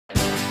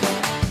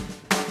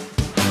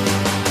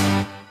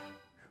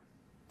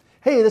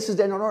Hey, this is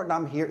Daniel Norton.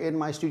 I'm here in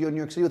my studio in New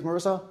York City with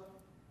Marissa.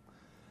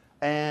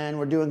 And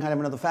we're doing kind of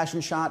another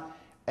fashion shot.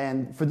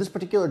 And for this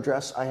particular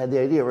dress, I had the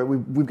idea, right?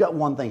 We've got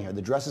one thing here.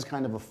 The dress is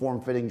kind of a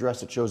form-fitting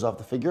dress that shows off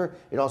the figure.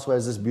 It also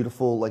has this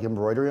beautiful like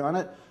embroidery on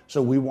it.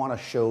 So we want to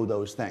show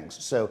those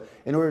things. So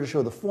in order to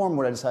show the form,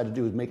 what I decided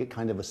to do is make it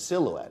kind of a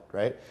silhouette,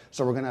 right?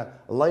 So we're going to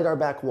light our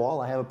back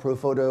wall. I have a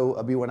Profoto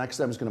a B1X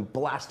that I'm just going to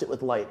blast it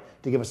with light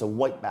to give us a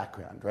white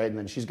background, right? And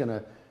then she's going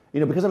to, you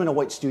know, because I'm in a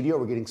white studio,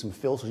 we're getting some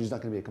fill, so she's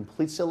not going to be a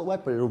complete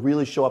silhouette, but it'll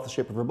really show off the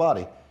shape of her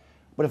body.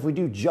 But if we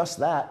do just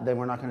that, then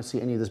we're not going to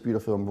see any of this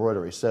beautiful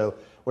embroidery. So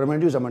what I'm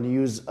going to do is I'm going to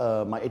use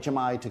my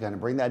HMI to kind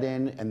of bring that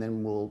in, and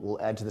then we'll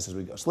add to this as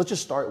we go. So let's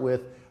just start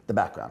with the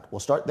background.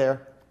 We'll start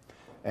there,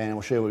 and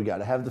we'll show you what we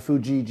got. I have the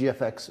Fuji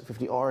GFX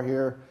 50R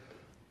here,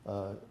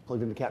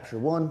 plugged into Capture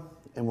One,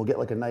 and we'll get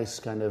like a nice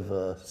kind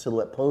of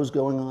silhouette pose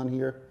going on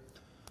here.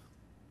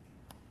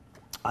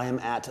 I am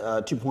at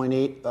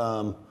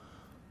 2.8,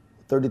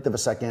 30th of a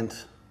second,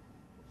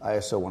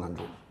 ISO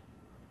 100.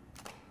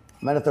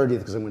 I'm at a 30th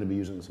because I'm going to be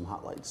using some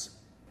hot lights,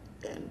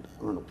 and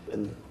I'm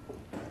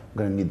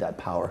going to need that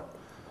power.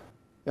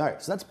 All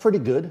right, so that's pretty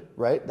good,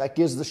 right? That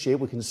gives the shape.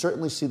 We can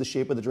certainly see the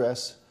shape of the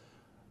dress.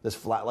 This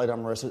flat light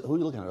on Marissa. Who are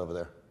you looking at over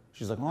there?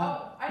 She's like,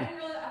 oh, I didn't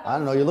really. I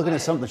don't know. You're looking at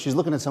something. She's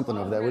looking at something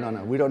over there. We don't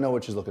know. We don't know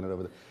what she's looking at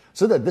over there.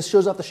 So that this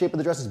shows off the shape of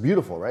the dress. Is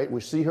beautiful, right?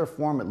 We see her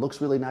form. It looks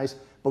really nice,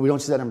 but we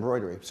don't see that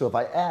embroidery. So if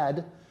I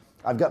add,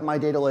 I've got my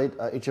Dedolight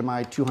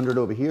HMI 200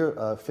 over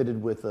here, fitted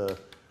with a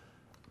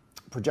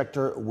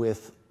projector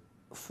with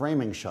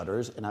framing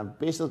shutters, and I've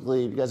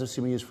basically, you guys have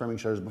seen me use framing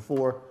shutters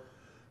before.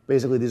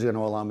 Basically, these are going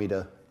to allow me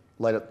to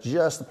light up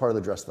just the part of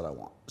the dress that I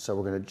want. So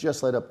we're going to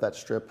just light up that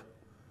strip,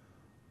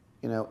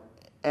 you know.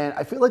 And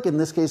I feel like in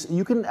this case,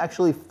 you can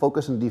actually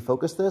focus and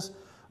defocus this,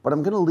 but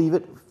I'm going to leave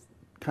it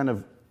kind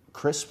of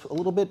crisp a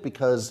little bit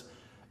because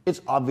it's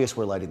obvious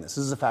we're lighting this.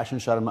 This is a fashion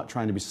shot. I'm not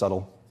trying to be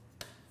subtle.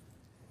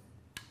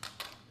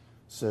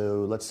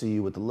 So let's see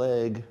with the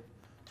leg.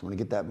 I'm going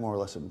to get that more or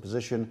less in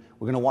position.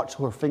 We're going to watch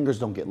so her fingers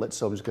don't get lit.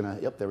 So I'm just going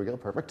to, yep, there we go,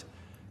 perfect.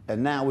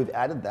 And now we've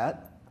added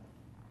that.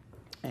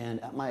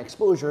 And at my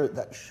exposure,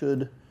 that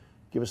should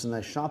give us a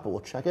nice shot, but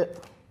we'll check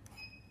it.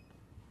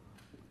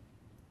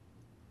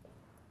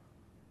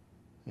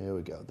 There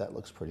we go. That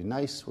looks pretty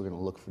nice. We're going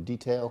to look for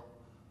detail.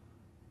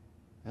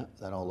 Yeah,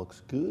 that all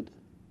looks good.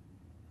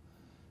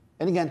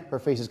 And again, her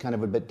face is kind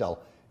of a bit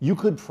dull. You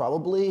could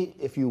probably,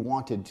 if you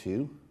wanted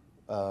to,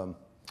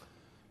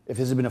 if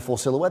this had been a full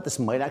silhouette, this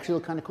might actually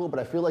look kind of cool, but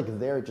I feel like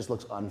there it just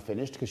looks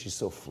unfinished because she's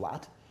so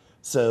flat.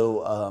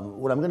 So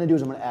what I'm going to do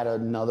is I'm going to add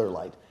another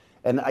light.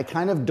 And I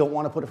kind of don't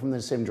want to put it from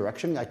the same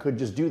direction. I could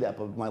just do that,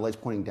 but my light's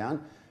pointing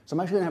down. So I'm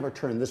actually going to have her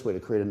turn this way to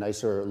create a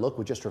nicer look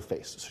with just her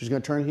face. So she's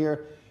going to turn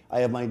here.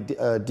 I have my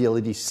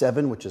DLED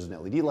 7, which is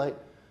an LED light.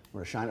 I'm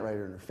going to shine it right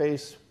in her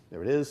face.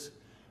 There it is.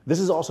 This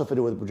is also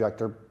fitted with a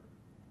projector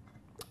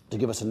to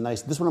give us a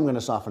nice, this one I'm going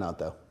to soften out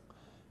though.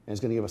 And it's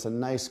going to give us a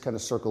nice kind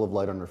of circle of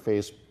light on her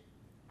face.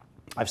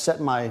 I've set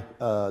my,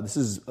 this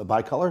is a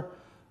bicolor.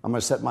 I'm going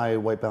to set my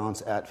white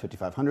balance at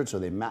 5500 so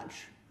they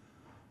match.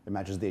 It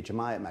matches the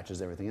HMI, it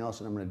matches everything else,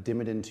 and I'm going to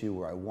dim it into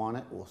where I want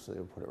it. We'll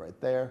put it right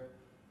there.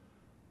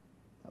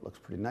 That looks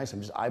pretty nice.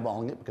 I'm just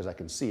eyeballing it because I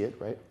can see it,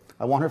 right?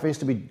 I want her face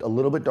to be a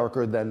little bit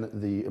darker than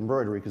the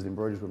embroidery because the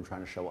embroidery is what I'm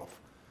trying to show off.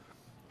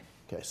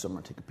 Okay, so I'm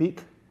going to take a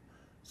peek.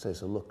 Say,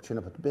 so look, chin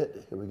up a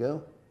bit. Here we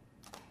go.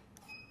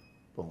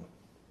 Boom. All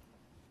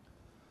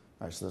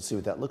right, so let's see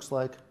what that looks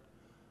like.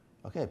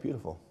 Okay,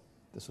 beautiful.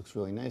 This looks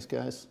really nice,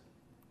 guys.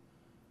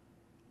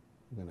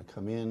 I'm going to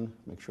come in,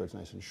 make sure it's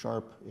nice and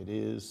sharp. It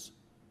is.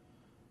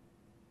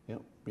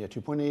 Yep. Yeah,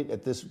 2.8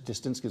 at this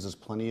distance gives us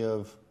plenty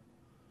of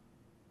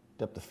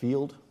depth of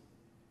field.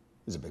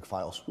 These are big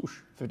files. Whoosh,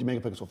 50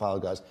 megapixel file,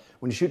 guys.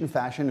 When you shoot in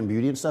fashion and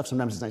beauty and stuff,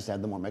 sometimes it's nice to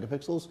add the more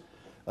megapixels.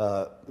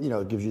 You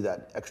know, it gives you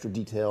that extra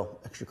detail,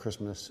 extra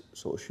crispness.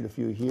 So we'll shoot a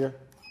few here.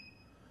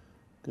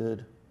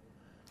 Good.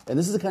 And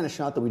this is the kind of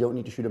shot that we don't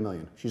need to shoot a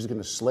million. She's going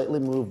to slightly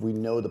move. We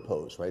know the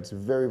pose, right? It's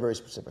very, very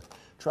specific.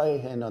 Try a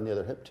hand on the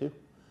other hip, too.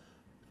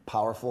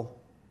 Powerful.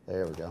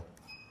 There we go.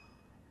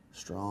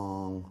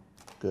 Strong.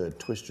 Good.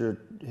 Twist your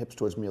hips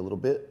towards me a little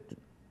bit.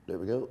 There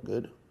we go.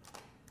 Good.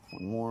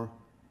 One more.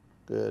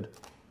 Good.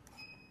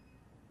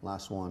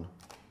 Last one.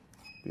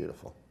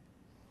 Beautiful.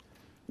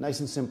 Nice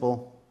and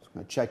simple. So I'm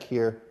going to check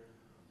here.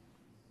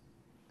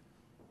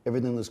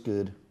 Everything looks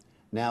good.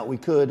 Now, we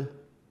could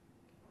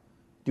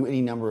do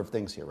any number of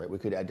things here, right? We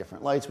could add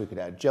different lights. We could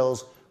add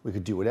gels. We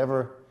could do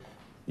whatever.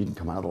 You can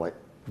come out of the light.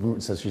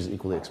 It says she's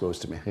equally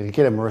exposed to me. You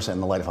can't have Marissa in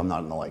the light if I'm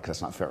not in the light, because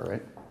that's not fair,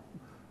 right?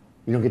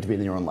 You don't get to be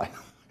in your own light.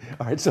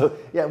 All right, so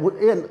yeah,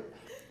 and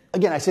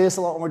again, I say this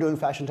a lot when we're doing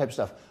fashion type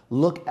stuff.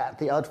 Look at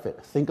the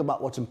outfit. Think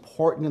about what's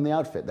important in the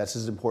outfit. That's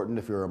as important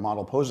if you're a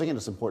model posing it.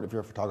 It's important if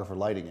you're a photographer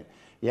lighting it.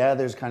 Yeah,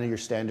 there's kind of your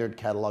standard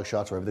catalog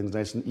shots where everything's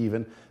nice and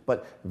even,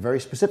 but very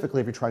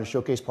specifically, if you're trying to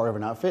showcase part of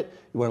an outfit,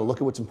 you want to look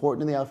at what's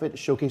important in the outfit,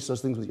 showcase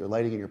those things with your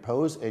lighting and your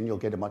pose, and you'll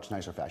get a much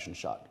nicer fashion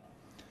shot.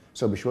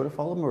 So be sure to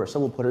follow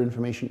Marissa. We'll put her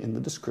information in the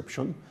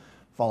description.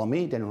 Follow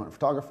me, Daniel Norton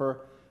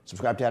Photographer.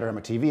 Subscribe to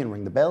Adorama TV and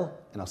ring the bell,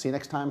 and I'll see you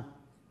next time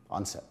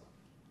on set.